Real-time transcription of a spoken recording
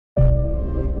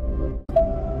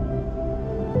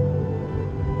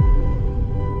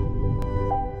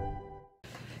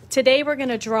Today we're going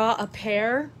to draw a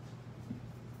pear.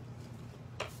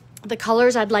 The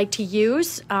colors I'd like to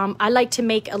use, I like to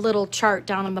make a little chart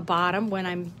down on the bottom when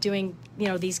I'm doing, you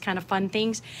know, these kind of fun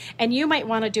things. And you might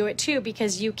want to do it too,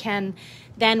 because you can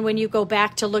then, when you go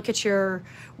back to look at your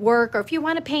work, or if you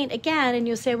want to paint again and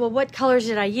you'll say, well, what colors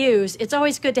did I use? It's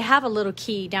always good to have a little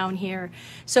key down here.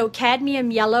 So cadmium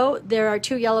yellow, there are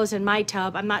 2 yellows in my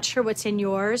tub. I'm not sure what's in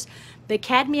yours. The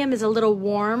cadmium is a little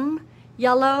warm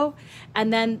yellow,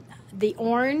 and then the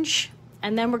orange,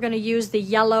 and then we're going to use the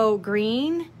yellow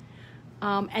green.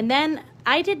 And then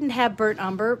I didn't have burnt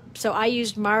umber, so I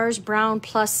used Mars Brown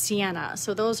plus Sienna.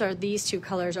 So those are these 2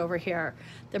 colors over here,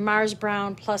 the Mars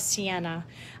Brown plus Sienna.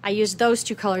 I used those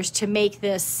 2 colors to make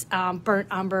this burnt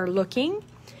umber looking.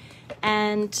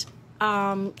 And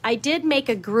I did make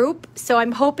a group, so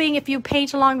I'm hoping if you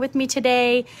paint along with me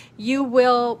today, you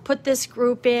will put this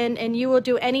group in and you will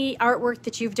do any artwork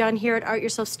that you've done here at Art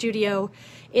Yourself Studio.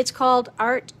 It's called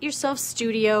Art Yourself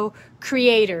Studio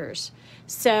Creators.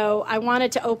 So I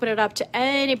wanted to open it up to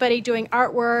anybody doing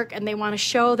artwork and they want to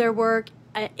show their work.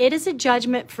 It is a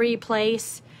judgment-free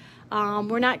place.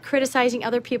 We're not criticizing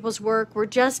other people's work. We're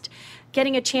just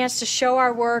getting a chance to show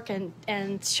our work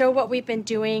and show what we've been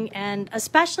doing. And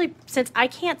especially since I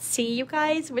can't see you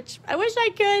guys, which I wish I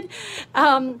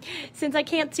could, since I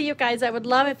can't see you guys, I would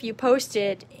love if you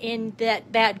posted in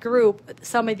that group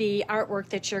some of the artwork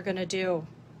that you're going to do.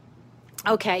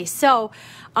 Okay, so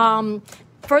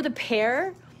for the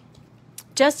pear,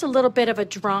 just a little bit of a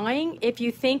drawing. If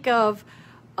you think of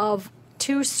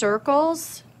 2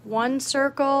 circles, 1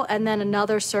 circle and then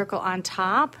another circle on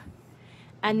top,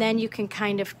 and then you can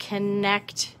kind of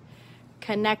connect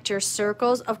your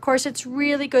circles. Of course, it's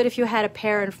really good if you had a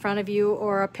pear in front of you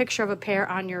or a picture of a pear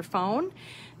on your phone.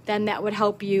 Then that would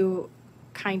help you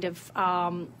kind of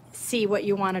see what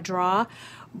you want to draw.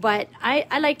 But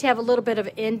I like to have a little bit of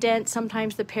indent.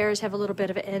 Sometimes the pears have a little bit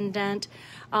of an indent.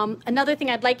 Another thing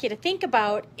I'd like you to think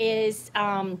about is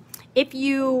if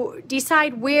you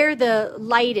decide where the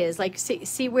light is, like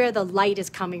see where the light is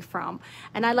coming from.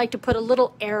 And I like to put a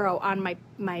little arrow on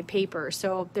my paper.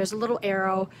 So there's a little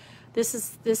arrow. This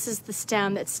is the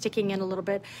stem that's sticking in a little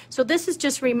bit. So this is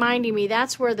just reminding me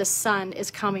that's where the sun is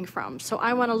coming from. So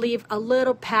I want to leave a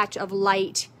little patch of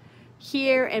light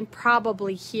here and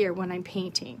probably here when I'm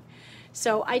painting.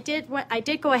 So I did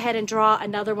go ahead and draw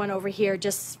another one over here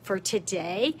just for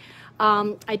today.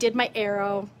 I did my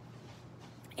arrow,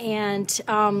 and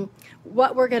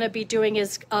what we're going to be doing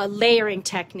is a layering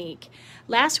technique.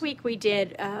 Last week we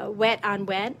did wet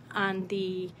on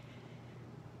the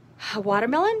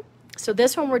watermelon. So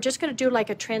this one we're just going to do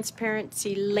like a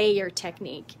transparency layer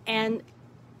technique. And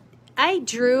I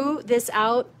drew this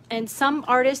out, and some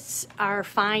artists are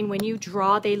fine when you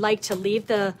draw. They like to leave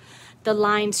the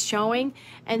lines showing,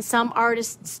 and some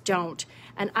artists don't.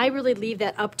 And I really leave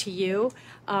that up to you.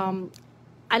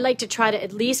 I like to try to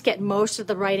at least get most of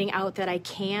the writing out that I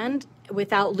can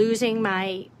without losing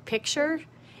my picture.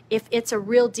 If it's a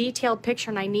real detailed picture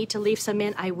and I need to leave some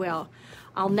in, I will.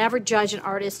 I'll never judge an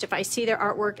artist if I see their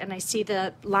artwork and I see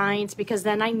the lines, because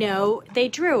then I know they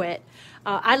drew it.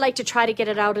 I like to try to get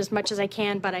it out as much as I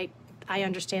can, but I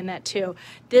understand that too.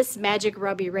 This Magic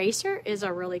Rub Eraser is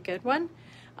a really good one.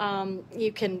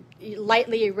 You can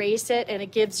lightly erase it, and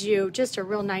it gives you just a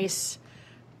real nice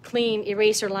clean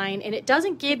eraser line, and it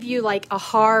doesn't give you like a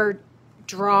hard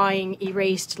drawing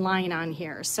erased line on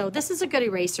here. So this is a good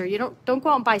eraser. You don't go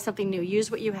out and buy something new. Use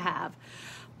what you have.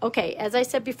 Okay, as I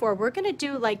said before, we're going to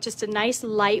do like just a nice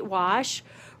light wash.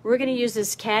 We're going to use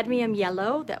this cadmium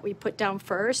yellow that we put down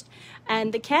first,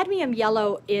 and the cadmium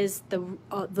yellow is the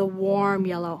warm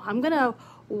yellow. I'm going to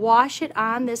wash it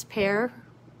on this pear,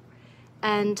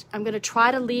 and I'm going to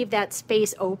try to leave that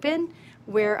space open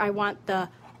where I want the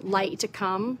light to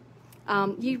come.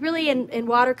 You really, in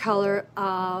watercolor,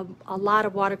 a lot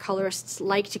of watercolorists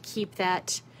like to keep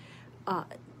that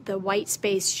the white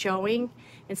space showing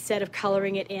instead of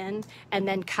coloring it in and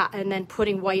then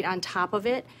putting white on top of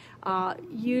it.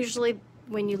 Usually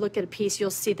when you look at a piece,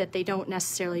 you'll see that they don't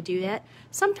necessarily do that.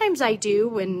 Sometimes I do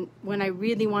when I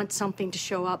really want something to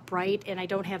show up bright and I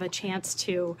don't have a chance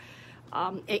to,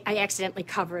 I accidentally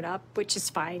cover it up, which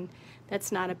is fine.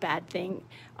 That's not a bad thing.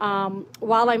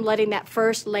 While I'm letting that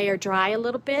first layer dry a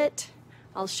little bit,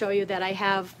 I'll show you that I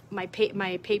have my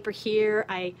paper here.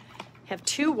 I have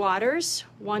 2 waters,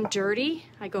 one dirty.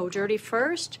 I go dirty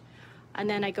first, and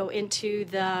then I go into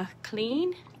the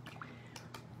clean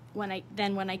when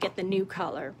I get the new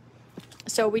color.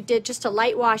 So we did just a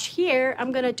light wash here.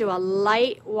 I'm going to do a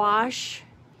light wash.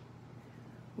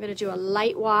 I'm going to do a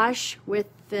light wash with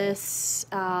this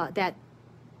that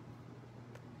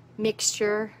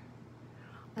mixture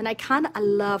And I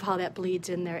love how that bleeds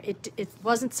in there. It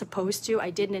wasn't supposed to, I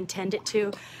didn't intend it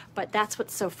to, but that's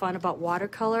what's so fun about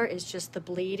watercolor is just the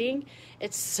bleeding.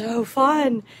 It's so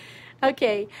fun.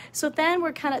 Okay, so then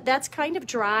that's kind of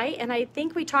dry, and I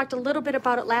think we talked a little bit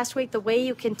about it last week. The way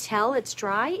you can tell it's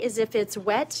dry is if it's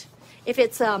wet, if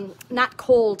it's not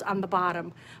cold on the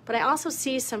bottom. But I also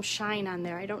see some shine on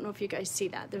there. I don't know if you guys see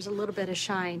that. There's a little bit of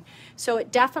shine. So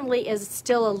it definitely is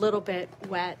still a little bit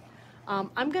wet.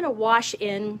 I'm going to wash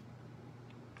in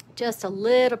just a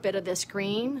little bit of this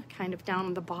green, kind of down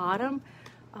on the bottom.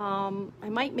 I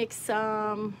might mix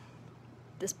some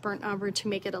this burnt umber to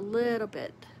make it a little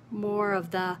bit more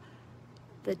of the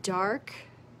dark.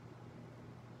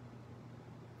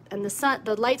 And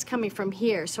the light's coming from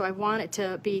here, so I want it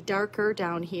to be darker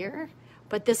down here.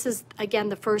 But this is, again,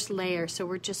 the first layer, so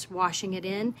we're just washing it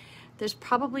in. There's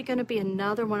probably going to be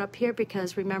another one up here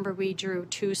because remember we drew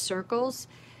 2 circles.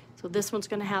 So this one's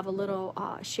going to have a little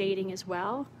shading as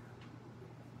well.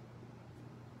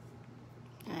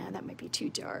 That might be too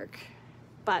dark.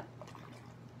 But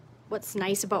what's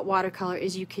nice about watercolor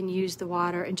is you can use the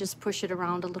water and just push it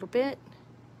around a little bit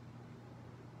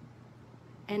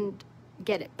and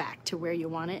get it back to where you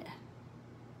want it.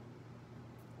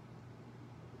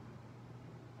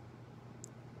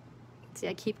 See,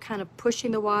 I keep kind of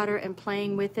pushing the water and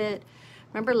playing with it.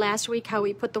 Remember last week how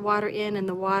we put the water in and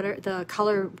the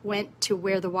color went to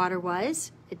where the water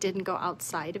was? It didn't go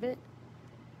outside of it.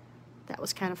 That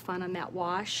was kind of fun on that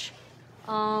wash.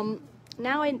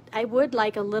 Now I would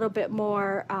like a little bit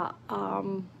more,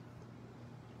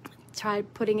 try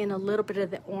putting in a little bit of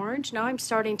the orange. Now I'm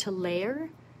starting to layer.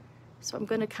 So I'm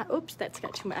going to, oops, that's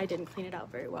got too much. I didn't clean it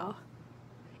out very well.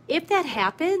 If that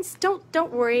happens,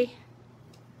 don't worry.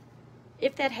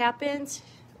 If that happens,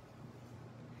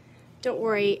 don't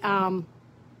worry.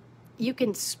 You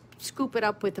can scoop it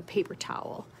up with a paper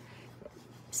towel.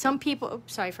 Some people,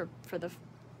 oops, sorry for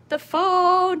the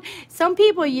phone. Some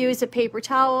people use a paper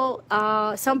towel.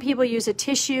 Some people use a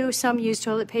tissue. Some use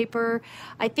toilet paper.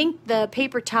 I think the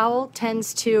paper towel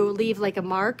tends to leave like a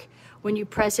mark when you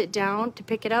press it down to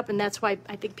pick it up, and that's why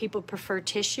I think people prefer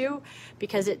tissue,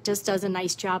 because it just does a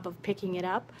nice job of picking it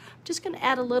up. I'm just going to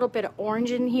add a little bit of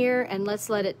orange in here, and let's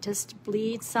let it just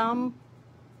bleed some.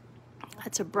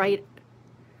 That's a bright,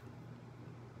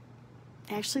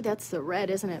 actually that's the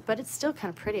red, isn't it? But it's still kind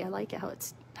of pretty. I like it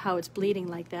how it's bleeding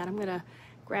like that. I'm going to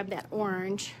grab that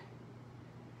orange.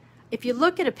 If you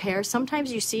look at a pear,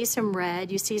 sometimes you see some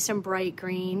red, you see some bright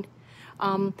green.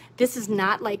 This is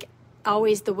not like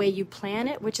always the way you plan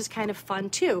it, which is kind of fun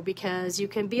too, because you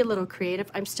can be a little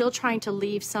creative. I'm still trying to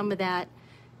leave some of that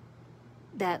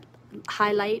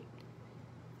highlight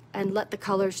and let the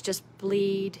colors just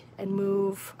bleed and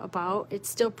move about. It's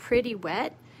still pretty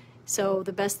wet, so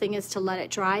the best thing is to let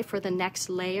it dry for the next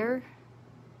layer.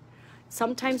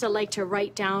 Sometimes I like to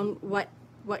write down what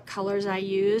colors I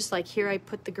use. Like here I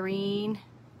put the green.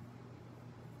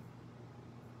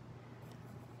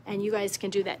 And you guys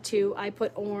can do that too. I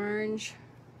put orange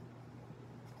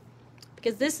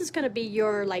because this is going to be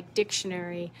your like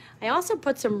dictionary. I also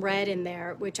put some red in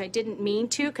there, which I didn't mean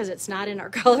to because it's not in our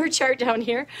color chart down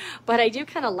here, but I do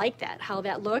kind of like that, how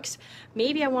that looks.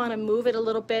 Maybe I want to move it a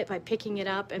little bit by picking it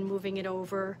up and moving it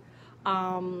over.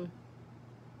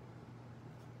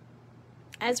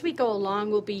 As we go along,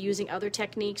 we'll be using other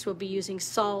techniques. We'll be using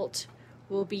salt.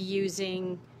 We'll be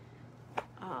using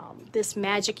this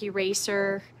magic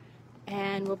eraser,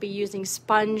 and we'll be using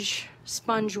sponge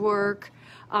work.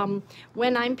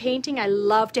 When I'm painting, I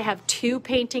love to have 2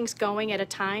 paintings going at a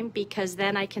time, because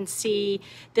then I can see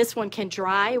this one can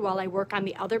dry while I work on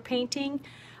the other painting.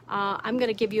 I'm going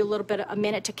to give you a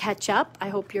minute to catch up. I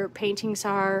hope your paintings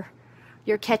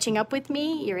you're catching up with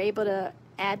me. You're able to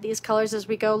add these colors as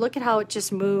we go. Look at how it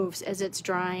just moves as it's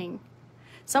drying.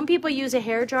 Some people use a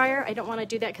hair dryer. I don't want to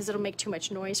do that because it'll make too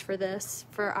much noise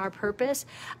for our purpose.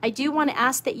 I do want to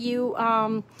ask that you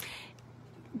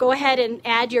go ahead and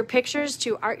add your pictures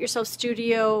to Art Yourself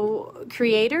Studio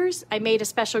creators. I made a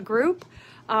special group.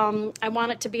 I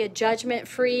want it to be a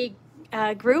judgment-free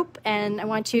group, and I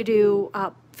want you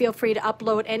to feel free to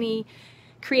upload any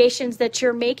creations that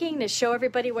you're making to show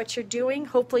everybody what you're doing.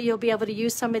 Hopefully you'll be able to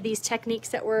use some of these techniques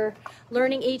that we're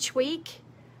learning each week.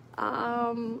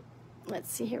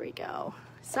 Let's see, here we go.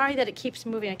 Sorry that it keeps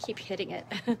moving, I keep hitting it.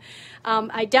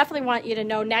 I definitely want you to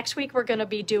know next week we're going to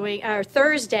be doing, or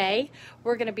Thursday,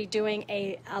 we're going to be doing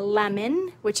a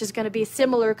lemon, which is going to be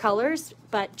similar colors,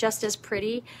 but just as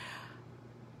pretty.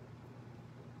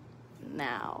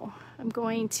 Now,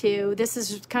 this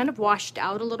is kind of washed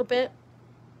out a little bit,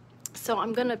 so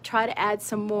I'm going to try to add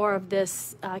some more of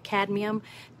this cadmium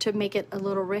to make it a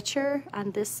little richer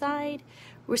on this side.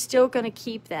 we're still going to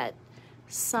keep that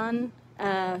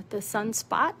the sun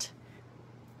spot,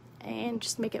 and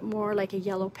just make it more like a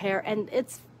yellow pear. And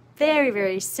it's very,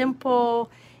 very simple.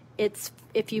 It's,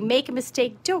 if you make a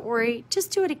mistake, don't worry,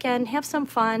 just do it again, have some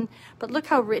fun. But look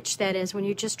how rich that is when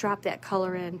you just drop that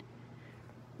color in.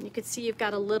 You can see you've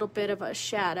got a little bit of a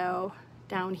shadow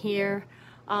down here.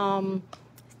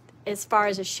 As far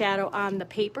as a shadow on the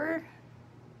paper,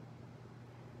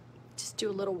 just do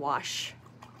a little wash.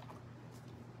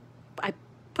 I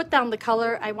put down the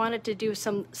color. I wanted to do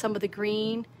some of the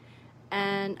green,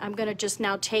 and I'm going to just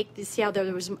now take this. See how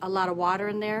there was a lot of water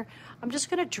in there? I'm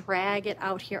just going to drag it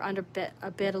out here under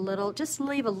a little, just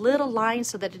leave a little line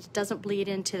so that it doesn't bleed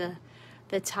into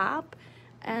the top.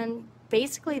 And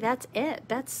basically that's it.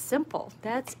 That's simple.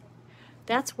 That's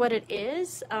what it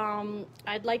is.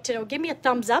 I'd like to know, give me a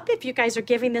thumbs up if you guys are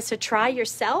giving this a try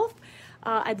yourself.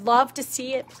 I'd love to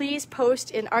see it. Please post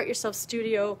in Art Yourself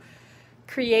Studio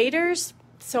Creators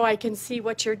so I can see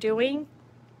what you're doing.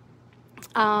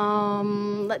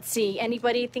 Let's see,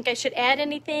 anybody think I should add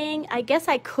anything? I guess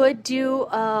I could do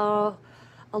a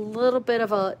little bit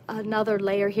of another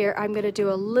layer here. I'm going to do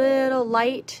a little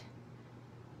light,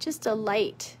 just a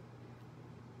light.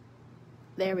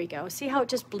 There we go. See how it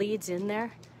just bleeds in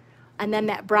there? And then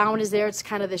that brown is there. It's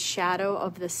kind of the shadow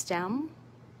of the stem.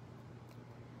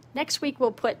 Next week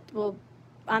we'll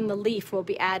on the leaf, we'll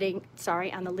be adding,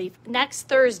 sorry, on the leaf. Next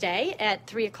Thursday at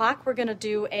 3 o'clock, we're going to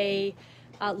do a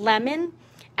lemon,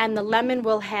 and the lemon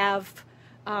will have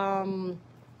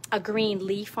a green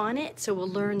leaf on it, so we'll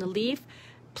learn the leaf.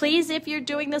 Please, if you're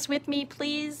doing this with me,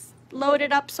 please load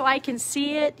it up so I can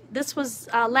see it. This was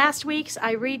last week's.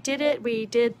 I redid it. We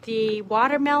did the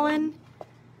watermelon.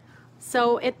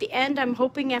 So at the end, I'm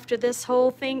hoping after this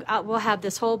whole thing, we'll have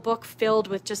this whole book filled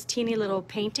with just teeny little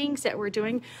paintings that we're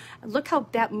doing. Look how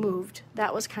that moved.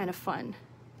 That was kind of fun.